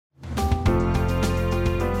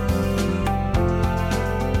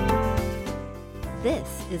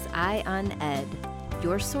is Eye on Ed,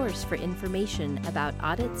 your source for information about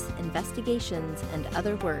audits, investigations, and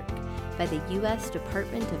other work by the U.S.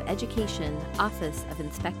 Department of Education Office of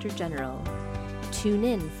Inspector General. Tune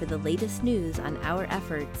in for the latest news on our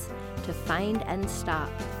efforts to find and stop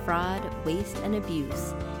fraud, waste, and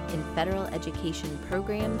abuse in federal education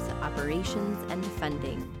programs, operations, and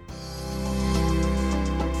funding.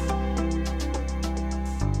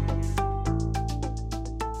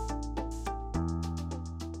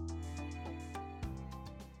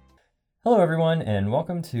 Hello, everyone, and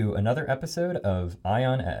welcome to another episode of Eye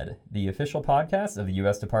on Ed, the official podcast of the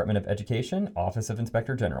U.S. Department of Education, Office of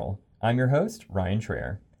Inspector General. I'm your host, Ryan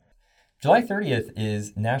Traer. July 30th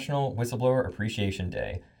is National Whistleblower Appreciation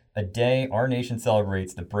Day, a day our nation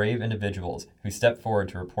celebrates the brave individuals who step forward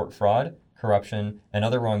to report fraud, corruption, and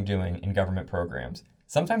other wrongdoing in government programs,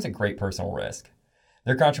 sometimes at great personal risk.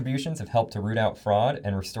 Their contributions have helped to root out fraud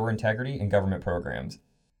and restore integrity in government programs.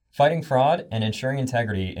 Fighting fraud and ensuring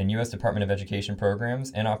integrity in U.S. Department of Education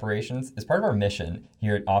programs and operations is part of our mission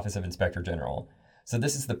here at Office of Inspector General. So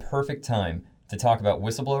this is the perfect time to talk about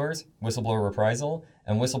whistleblowers, whistleblower reprisal,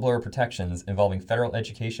 and whistleblower protections involving federal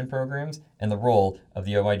education programs and the role of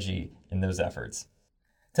the OIG in those efforts.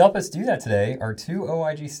 To help us do that today are two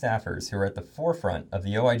OIG staffers who are at the forefront of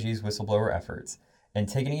the OIG's whistleblower efforts: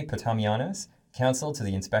 Antigone Potamianis, counsel to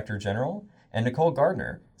the Inspector General, and Nicole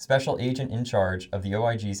Gardner, special agent in charge of the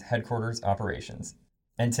OIG's headquarters operations.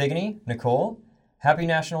 Antigone, Nicole, happy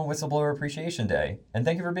National Whistleblower Appreciation Day, and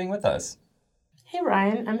thank you for being with us. Hey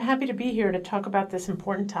Ryan, I'm happy to be here to talk about this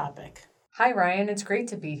important topic. Hi Ryan, it's great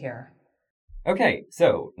to be here. Okay,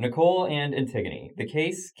 so Nicole and Antigone, the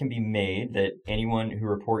case can be made that anyone who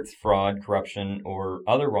reports fraud, corruption, or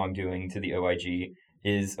other wrongdoing to the OIG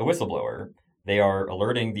is a whistleblower. They are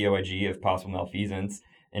alerting the OIG of possible malfeasance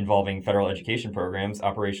involving federal education programs,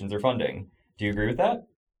 operations, or funding. Do you agree with that?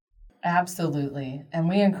 Absolutely. And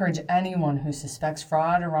we encourage anyone who suspects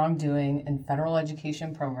fraud or wrongdoing in federal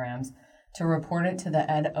education programs to report it to the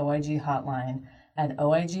Ed OIG hotline at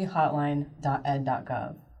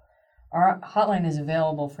oighotline.ed.gov. Our hotline is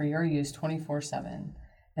available for your use 24/7.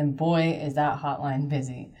 And boy, is that hotline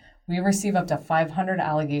busy. We receive up to 500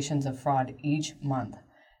 allegations of fraud each month,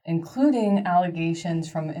 including allegations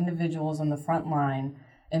from individuals on the front line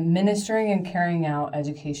administering and carrying out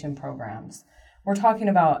education programs. We're talking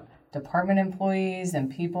about department employees and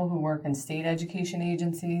people who work in state education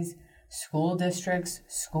agencies, school districts,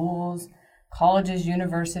 schools, colleges,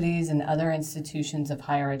 universities, and other institutions of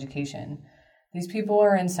higher education. These people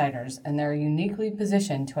are insiders, and they're uniquely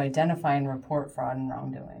positioned to identify and report fraud and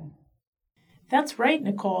wrongdoing. That's right,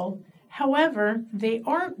 Nicole. However, they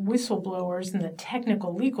aren't whistleblowers in the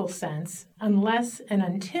technical legal sense unless and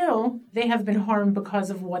until they have been harmed because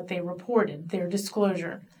of what they reported, their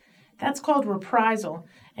disclosure. That's called reprisal,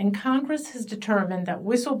 and Congress has determined that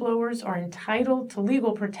whistleblowers are entitled to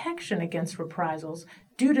legal protection against reprisals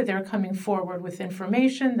due to their coming forward with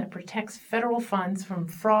information that protects federal funds from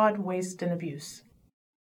fraud, waste, and abuse.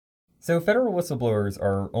 So federal whistleblowers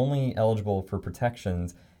are only eligible for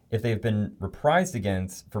protections if they've been reprised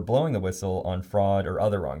against for blowing the whistle on fraud or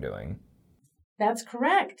other wrongdoing. That's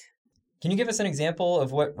correct. Can you give us an example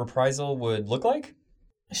of what reprisal would look like?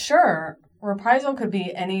 Sure. Reprisal could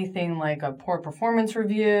be anything like a poor performance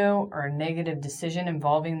review or a negative decision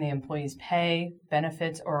involving the employee's pay,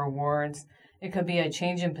 benefits, or awards. It could be a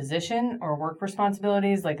change in position or work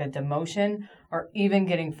responsibilities like a demotion or even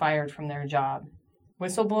getting fired from their job.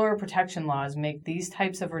 Whistleblower protection laws make these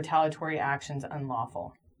types of retaliatory actions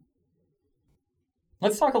unlawful.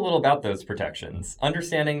 Let's talk a little about those protections,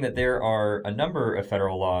 understanding that there are a number of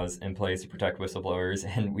federal laws in place to protect whistleblowers,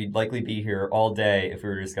 and we'd likely be here all day if we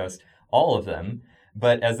were to discuss all of them.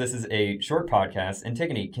 But as this is a short podcast,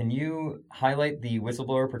 Antigone, can you highlight the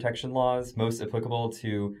whistleblower protection laws most applicable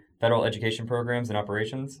to federal education programs and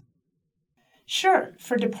operations? Sure.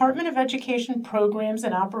 For Department of Education programs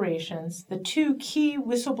and operations, the two key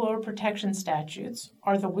whistleblower protection statutes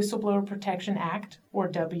are the Whistleblower Protection Act, or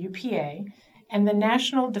WPA, and the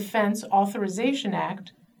National Defense Authorization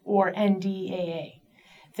Act, or NDAA.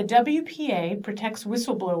 The WPA protects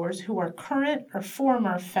whistleblowers who are current or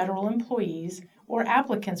former federal employees or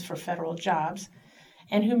applicants for federal jobs,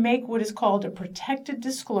 and who make what is called a protected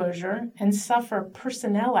disclosure and suffer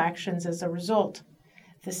personnel actions as a result.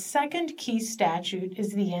 The second key statute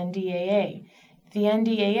is the NDAA. The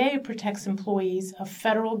NDAA protects employees of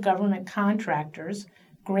federal government contractors,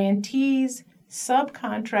 grantees,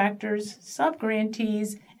 subcontractors,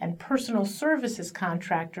 subgrantees, and personal services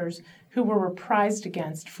contractors who were reprised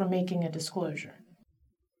against for making a disclosure.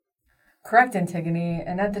 Correct, Antigone.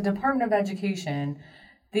 And at the Department of Education,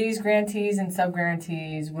 These grantees and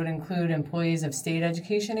subgrantees would include employees of state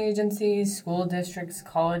education agencies, school districts,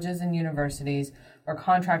 colleges, and universities, or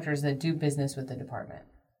contractors that do business with the department.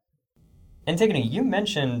 Antigone, you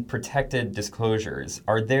mentioned protected disclosures.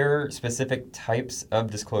 Are there specific types of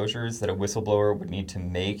disclosures that a whistleblower would need to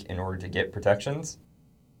make in order to get protections?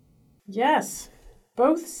 Yes.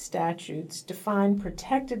 Both statutes define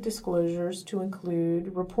protected disclosures to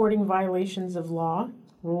include reporting violations of law,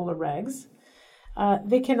 rule or regs.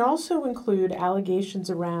 They can also include allegations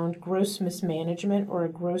around gross mismanagement or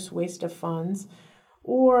a gross waste of funds,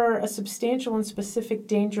 or a substantial and specific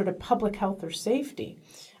danger to public health or safety,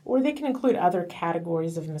 or they can include other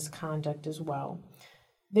categories of misconduct as well.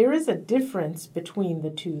 There is a difference between the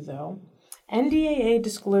two, though. NDAA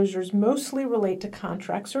disclosures mostly relate to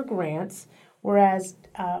contracts or grants, whereas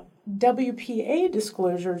WPA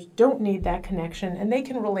disclosures don't need that connection, and they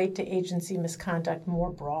can relate to agency misconduct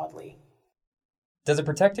more broadly. Does a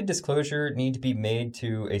protected disclosure need to be made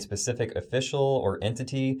to a specific official or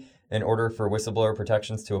entity in order for whistleblower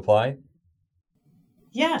protections to apply?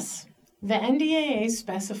 Yes. The NDAA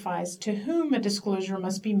specifies to whom a disclosure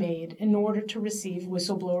must be made in order to receive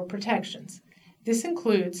whistleblower protections. This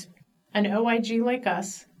includes an OIG like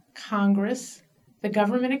us, Congress, the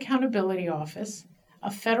Government Accountability Office,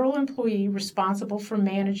 a federal employee responsible for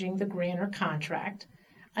managing the grant or contract,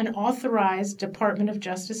 an authorized Department of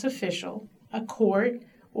Justice official, a court,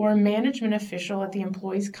 or a management official at the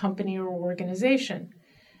employee's company or organization.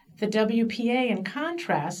 The WPA, in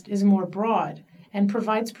contrast, is more broad and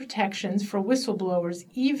provides protections for whistleblowers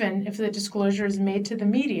even if the disclosure is made to the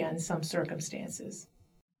media in some circumstances.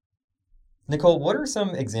 Nicole, what are some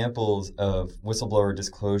examples of whistleblower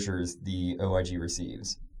disclosures the OIG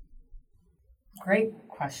receives? Great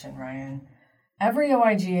question, Ryan. Every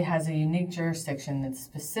OIG has a unique jurisdiction that's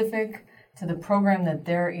specific to the program that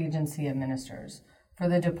their agency administers. For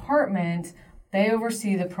the department, they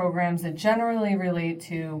oversee the programs that generally relate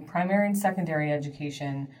to primary and secondary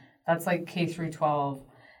education. That's like K through 12,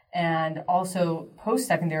 and also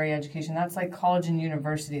post-secondary education. That's like college and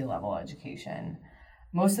university level education.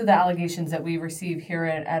 Most of the allegations that we receive here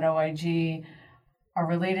at OIG are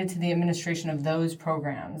related to the administration of those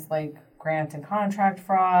programs, like grant and contract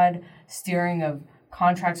fraud, steering of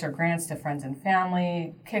contracts or grants to friends and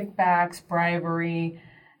family, kickbacks, bribery,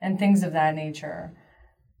 and things of that nature.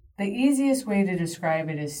 The easiest way to describe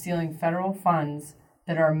it is stealing federal funds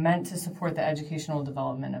that are meant to support the educational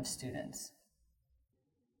development of students.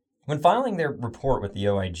 When filing their report with the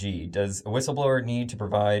OIG, does a whistleblower need to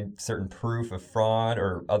provide certain proof of fraud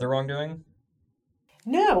or other wrongdoing?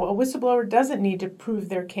 No, a whistleblower doesn't need to prove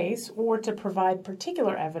their case or to provide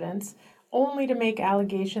particular evidence, only to make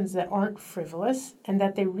allegations that aren't frivolous and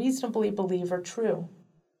that they reasonably believe are true.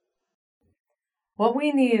 What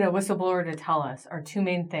we need a whistleblower to tell us are two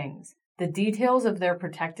main things: the details of their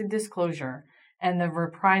protected disclosure and the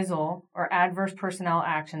reprisal or adverse personnel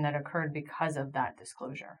action that occurred because of that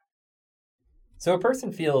disclosure. So a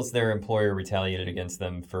person feels their employer retaliated against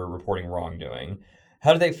them for reporting wrongdoing.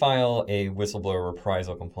 How do they file a whistleblower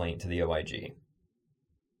reprisal complaint to the OIG?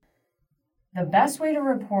 The best way to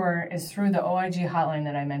report is through the OIG hotline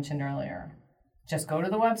that I mentioned earlier. Just go to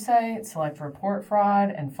the website, select report fraud,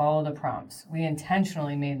 and follow the prompts. We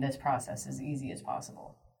intentionally made this process as easy as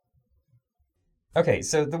possible. Okay,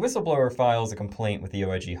 so the whistleblower files a complaint with the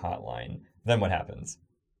OIG hotline. Then what happens?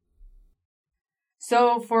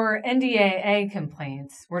 So for NDAA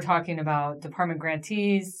complaints, we're talking about department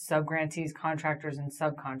grantees, subgrantees, contractors, and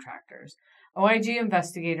subcontractors. OIG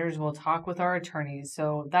investigators will talk with our attorneys,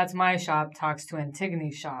 so that's my shop talks to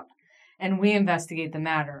Antigone's shop, and we investigate the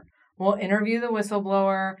matter. We'll interview the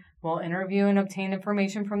whistleblower, we'll interview and obtain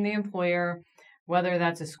information from the employer, whether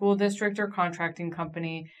that's a school district or contracting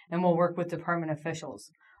company, and we'll work with department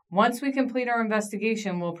officials. Once we complete our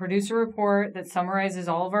investigation, we'll produce a report that summarizes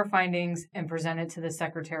all of our findings and present it to the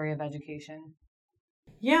Secretary of Education.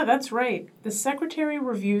 Yeah, that's right. The Secretary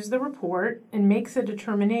reviews the report and makes a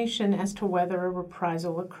determination as to whether a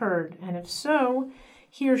reprisal occurred, and if so,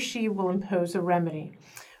 he or she will impose a remedy.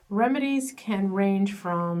 Remedies can range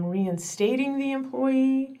from reinstating the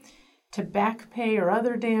employee to back pay or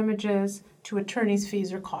other damages to attorney's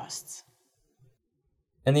fees or costs.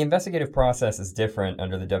 And the investigative process is different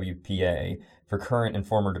under the WPA for current and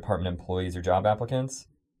former department employees or job applicants?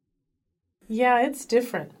 Yeah, it's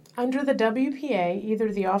different. Under the WPA,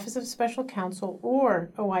 either the Office of Special Counsel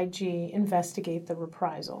or OIG investigate the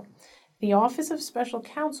reprisal. The Office of Special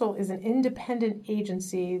Counsel is an independent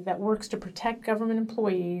agency that works to protect government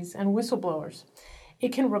employees and whistleblowers.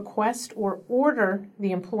 It can request or order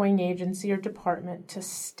the employing agency or department to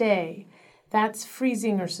stay. That's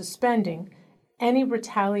freezing or suspending any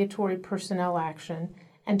retaliatory personnel action,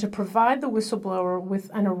 and to provide the whistleblower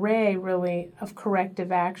with an array, really, of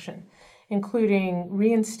corrective action, including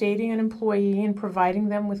reinstating an employee and providing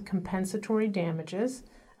them with compensatory damages,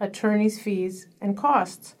 attorney's fees, and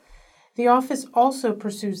costs. The office also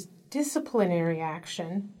pursues disciplinary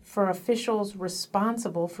action for officials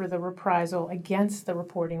responsible for the reprisal against the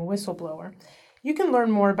reporting whistleblower. You can learn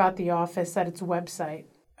more about the office at its website,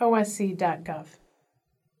 osc.gov.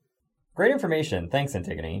 Great information. Thanks,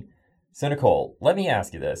 Antigone. So, Nicole, let me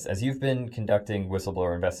ask you this. As you've been conducting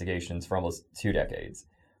whistleblower investigations for almost 2 decades,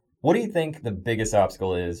 what do you think the biggest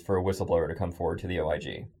obstacle is for a whistleblower to come forward to the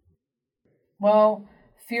OIG? Well,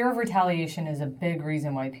 fear of retaliation is a big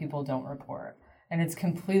reason why people don't report, and it's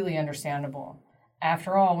completely understandable.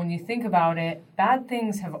 After all, when you think about it, bad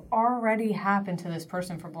things have already happened to this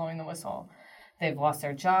person for blowing the whistle. They've lost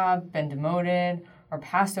their job, been demoted, or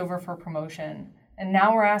passed over for promotion, and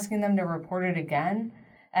now we're asking them to report it again,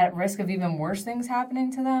 at risk of even worse things happening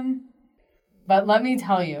to them? But let me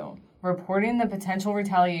tell you, reporting the potential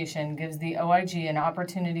retaliation gives the OIG an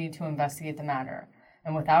opportunity to investigate the matter,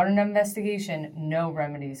 and without an investigation, no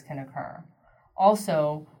remedies can occur.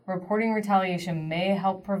 Also, reporting retaliation may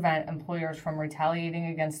help prevent employers from retaliating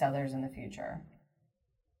against others in the future.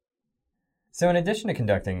 So in addition to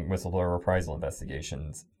conducting whistleblower reprisal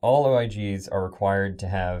investigations, all OIGs are required to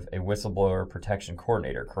have a whistleblower protection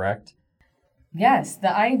coordinator, correct? Yes, the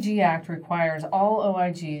IG Act requires all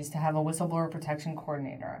OIGs to have a whistleblower protection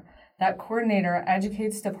coordinator. That coordinator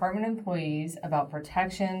educates department employees about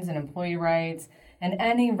protections and employee rights and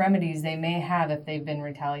any remedies they may have if they've been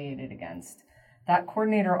retaliated against. That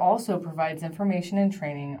coordinator also provides information and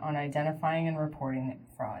training on identifying and reporting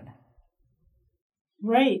fraud.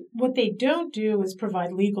 Right. What they don't do is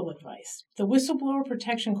provide legal advice. The whistleblower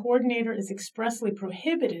protection coordinator is expressly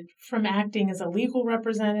prohibited from acting as a legal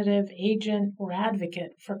representative, agent, or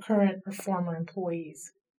advocate for current or former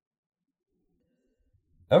employees.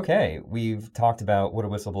 Okay, we've talked about what a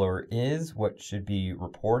whistleblower is, what should be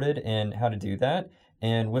reported, and how to do that,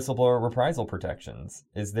 and whistleblower reprisal protections.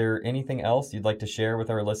 Is there anything else you'd like to share with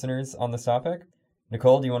our listeners on this topic?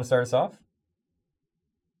 Nicole, do you want to start us off?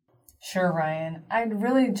 Sure, Ryan. I'd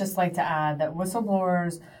really just like to add that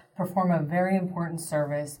whistleblowers perform a very important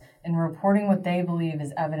service in reporting what they believe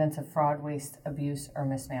is evidence of fraud, waste, abuse, or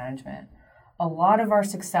mismanagement. A lot of our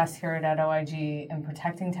success here at OIG in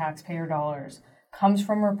protecting taxpayer dollars comes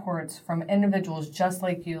from reports from individuals just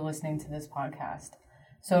like you listening to this podcast.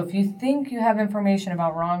 So if you think you have information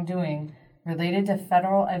about wrongdoing related to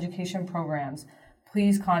federal education programs,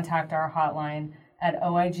 please contact our hotline at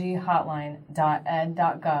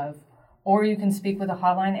oighotline.ed.gov, or you can speak with a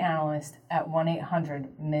hotline analyst at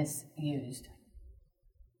 1-800-MISUSED.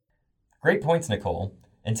 Great points, Nicole.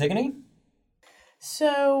 Antigone?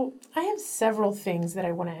 So, I have several things that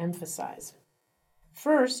I want to emphasize.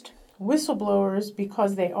 First, whistleblowers,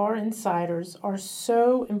 because they are insiders, are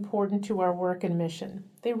so important to our work and mission.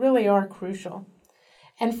 They really are crucial.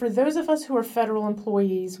 And for those of us who are federal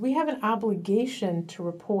employees, we have an obligation to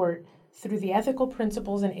report through the ethical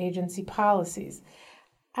principles and agency policies.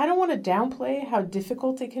 I don't want to downplay how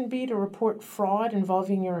difficult it can be to report fraud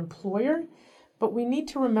involving your employer, but we need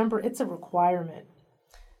to remember it's a requirement.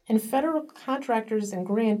 And federal contractors and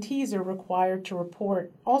grantees are required to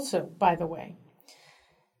report also, by the way.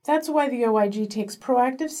 That's why the OIG takes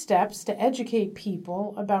proactive steps to educate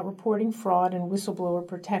people about reporting fraud and whistleblower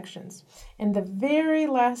protections. And the very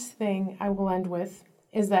last thing I will end with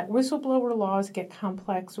is that whistleblower laws get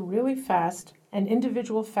complex really fast and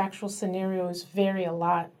individual factual scenarios vary a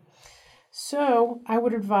lot. So I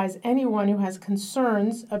would advise anyone who has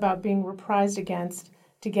concerns about being reprised against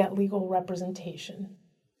to get legal representation.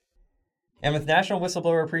 And with National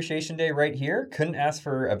Whistleblower Appreciation Day right here, couldn't ask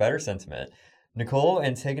for a better sentiment. Nicole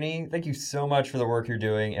and Antigone, thank you so much for the work you're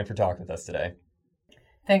doing and for talking with us today.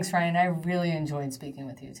 Thanks, Ryan. I really enjoyed speaking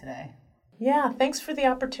with you today. Yeah, thanks for the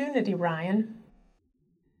opportunity, Ryan.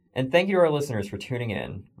 And thank you to our listeners for tuning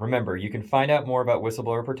in. Remember, you can find out more about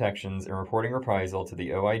whistleblower protections and reporting reprisal to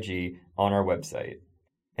the OIG on our website.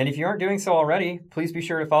 And if you aren't doing so already, please be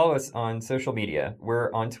sure to follow us on social media.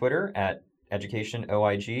 We're on Twitter at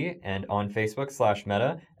EducationOIG and on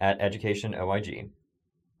Facebook/Meta at EducationOIG.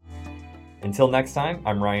 Until next time,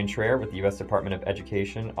 I'm Ryan Schreier with the U.S. Department of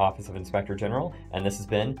Education, Office of Inspector General, and this has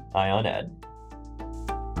been Eye on Ed.